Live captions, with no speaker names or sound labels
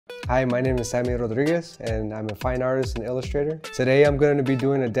Hi, my name is Sammy Rodriguez and I'm a fine artist and illustrator. Today I'm going to be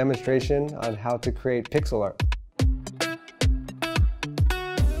doing a demonstration on how to create pixel art.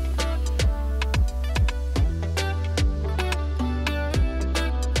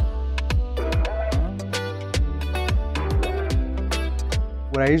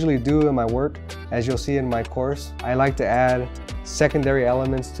 What I usually do in my work, as you'll see in my course, I like to add secondary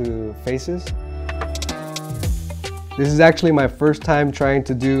elements to faces. This is actually my first time trying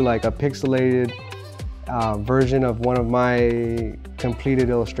to do like a pixelated version of one of my completed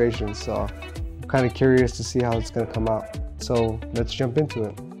illustrations. So I'm kind of curious to see how it's going to come out. So let's jump into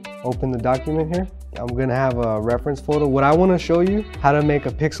it. Open the document here. I'm going to have a reference photo. What I want to show you how to make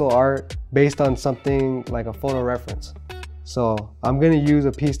a pixel art based on something like a photo reference. So I'm going to use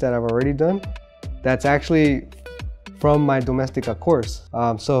a piece that I've already done. That's actually from my Domestika course.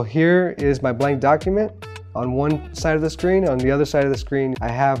 So here is my blank document. On one side of the screen, on the other side of the screen, I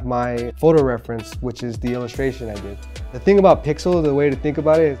have my photo reference, which is the illustration I did. The thing about pixel, the way to think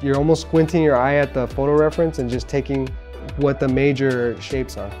about it, is you're almost squinting your eye at the photo reference and just taking what the major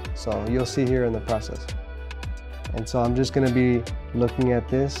shapes are. So you'll see here in the process. And so I'm just gonna be looking at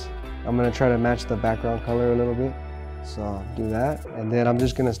this. I'm gonna try to match the background color a little bit. So I'll do that. And then I'm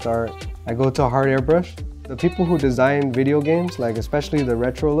just gonna start, I go to a hard airbrush. The people who design video games, like especially the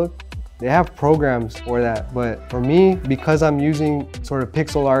retro look, they have programs for that, but for me, because I'm using sort of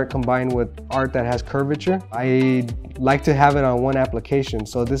pixel art combined with art that has curvature, I like to have it on one application.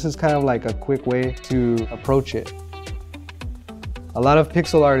 So this is kind of like a quick way to approach it. A lot of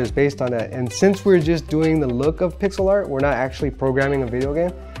pixel art is based on that. And since we're just doing the look of pixel art, we're not actually programming a video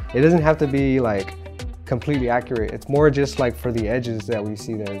game. It doesn't have to be like completely accurate. It's more just like for the edges that we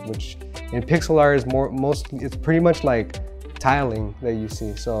see there, which in pixel art is it's pretty much like tiling that you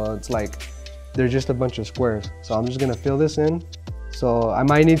see. So it's like they're just a bunch of squares. So I'm just gonna fill this in. So I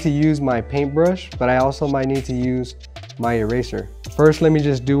might need to use my paintbrush, but I also might need to use my eraser. First, let me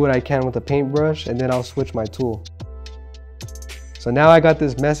just do what I can with the paintbrush and then I'll switch my tool. So now I got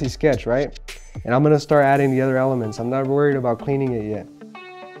this messy sketch, right? And I'm gonna start adding the other elements. I'm not worried about cleaning it yet.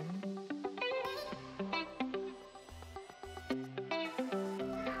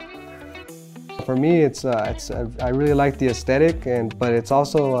 For me, I really like the aesthetic, but it's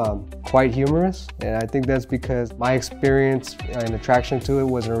also quite humorous, and I think that's because my experience and attraction to it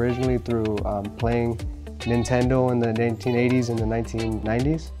was originally through playing Nintendo in the 1980s and the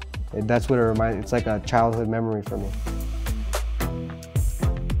 1990s. And that's what it reminds. It's like a childhood memory for me.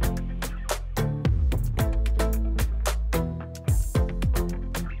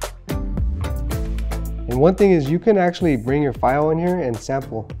 And one thing is you can actually bring your file in here and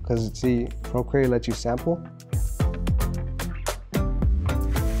sample, because see, Procreate lets you sample.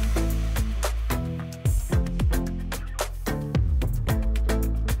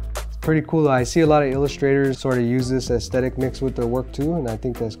 It's pretty cool. I see a lot of illustrators sort of use this aesthetic mix with their work too, and I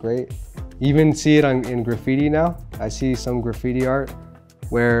think that's great. Even see it in graffiti now. I see some graffiti art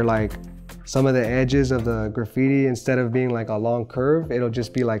where like some of the edges of the graffiti, instead of being like a long curve, it'll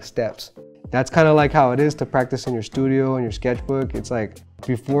just be like steps. That's kind of like how it is to practice in your studio and your sketchbook. It's like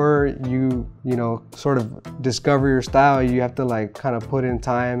before you sort of discover your style, you have to like kind of put in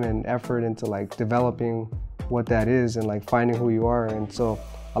time and effort into like developing what that is and like finding who you are. And so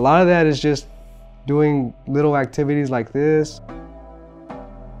a lot of that is just doing little activities like this.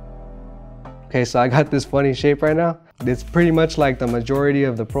 Okay, so I got this funny shape right now. It's pretty much like the majority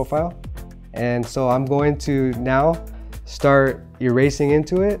of the profile. And so I'm going to now start erasing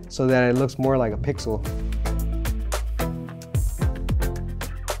into it so that it looks more like a pixel.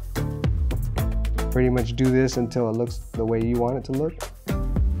 Pretty much do this until it looks the way you want it to look.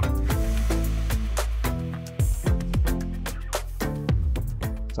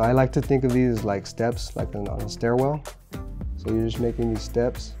 So I like to think of these as like steps, like on a stairwell. So you're just making these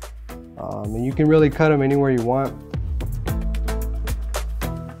steps. And you can really cut them anywhere you want.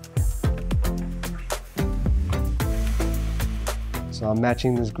 So I'm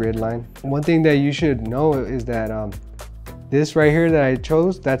matching this grid line. One thing that you should know is that this right here that I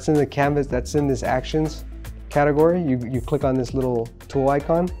chose, that's in the canvas, that's in this actions category. You click on this little tool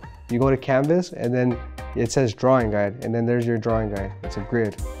icon, you go to canvas, and then it says drawing guide, and then there's your drawing guide. It's a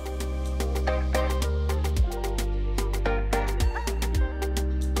grid.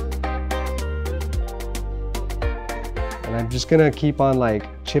 And I'm just gonna keep on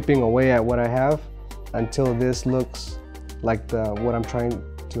like chipping away at what I have until this looks like what I'm trying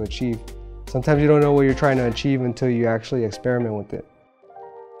to achieve. Sometimes you don't know what you're trying to achieve until you actually experiment with it.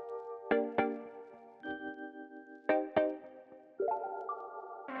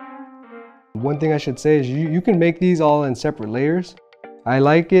 One thing I should say is you can make these all in separate layers. I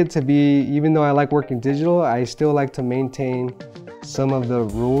like it to be, even though I like working digital, I still like to maintain some of the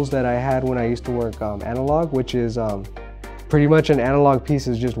rules that I had when I used to work analog, which is pretty much an analog piece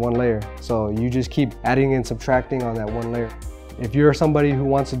is just one layer. So you just keep adding and subtracting on that one layer. If you're somebody who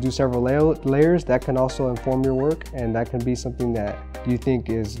wants to do several layers, that can also inform your work, and that can be something that you think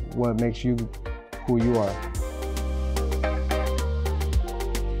is what makes you who you are.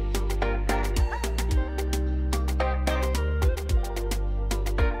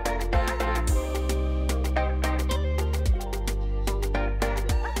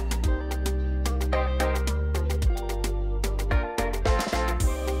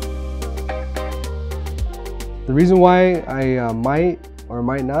 The reason why I might or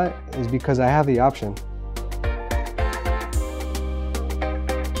might not is because I have the option.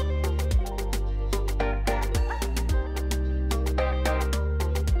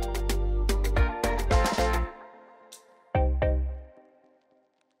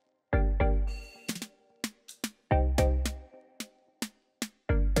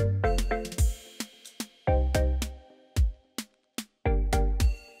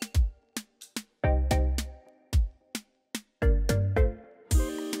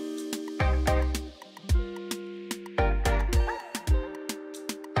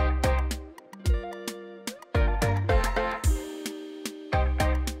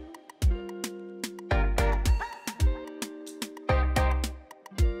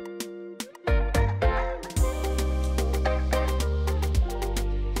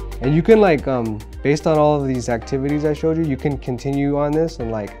 And you can based on all of these activities I showed you, you can continue on this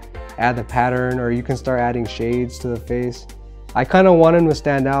and add the pattern, or you can start adding shades to the face. I kind of want them to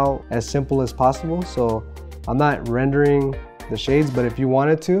stand out as simple as possible, so I'm not rendering the shades, but if you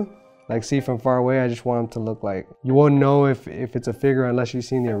wanted to, see from far away, I just want them to look like, you won't know if it's a figure unless you've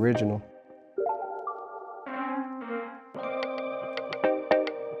seen the original.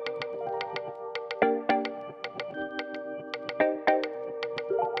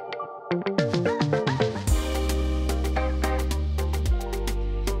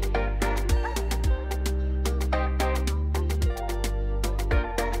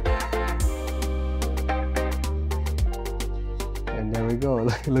 And there we go.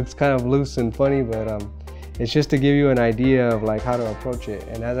 It looks kind of loose and funny, but it's just to give you an idea of how to approach it.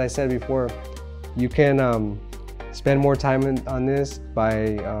 And as I said before, you can spend more time on this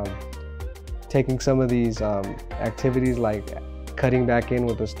by taking some of these activities, like cutting back in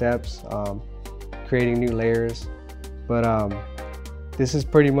with the steps, creating new layers. But this is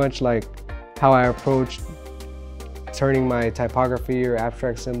pretty much how I approach turning my typography or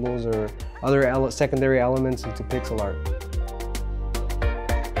abstract symbols or other secondary elements into pixel art.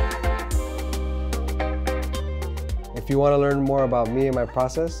 If you want to learn more about me and my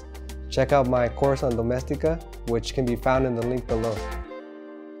process, check out my course on Domestika, which can be found in the link below.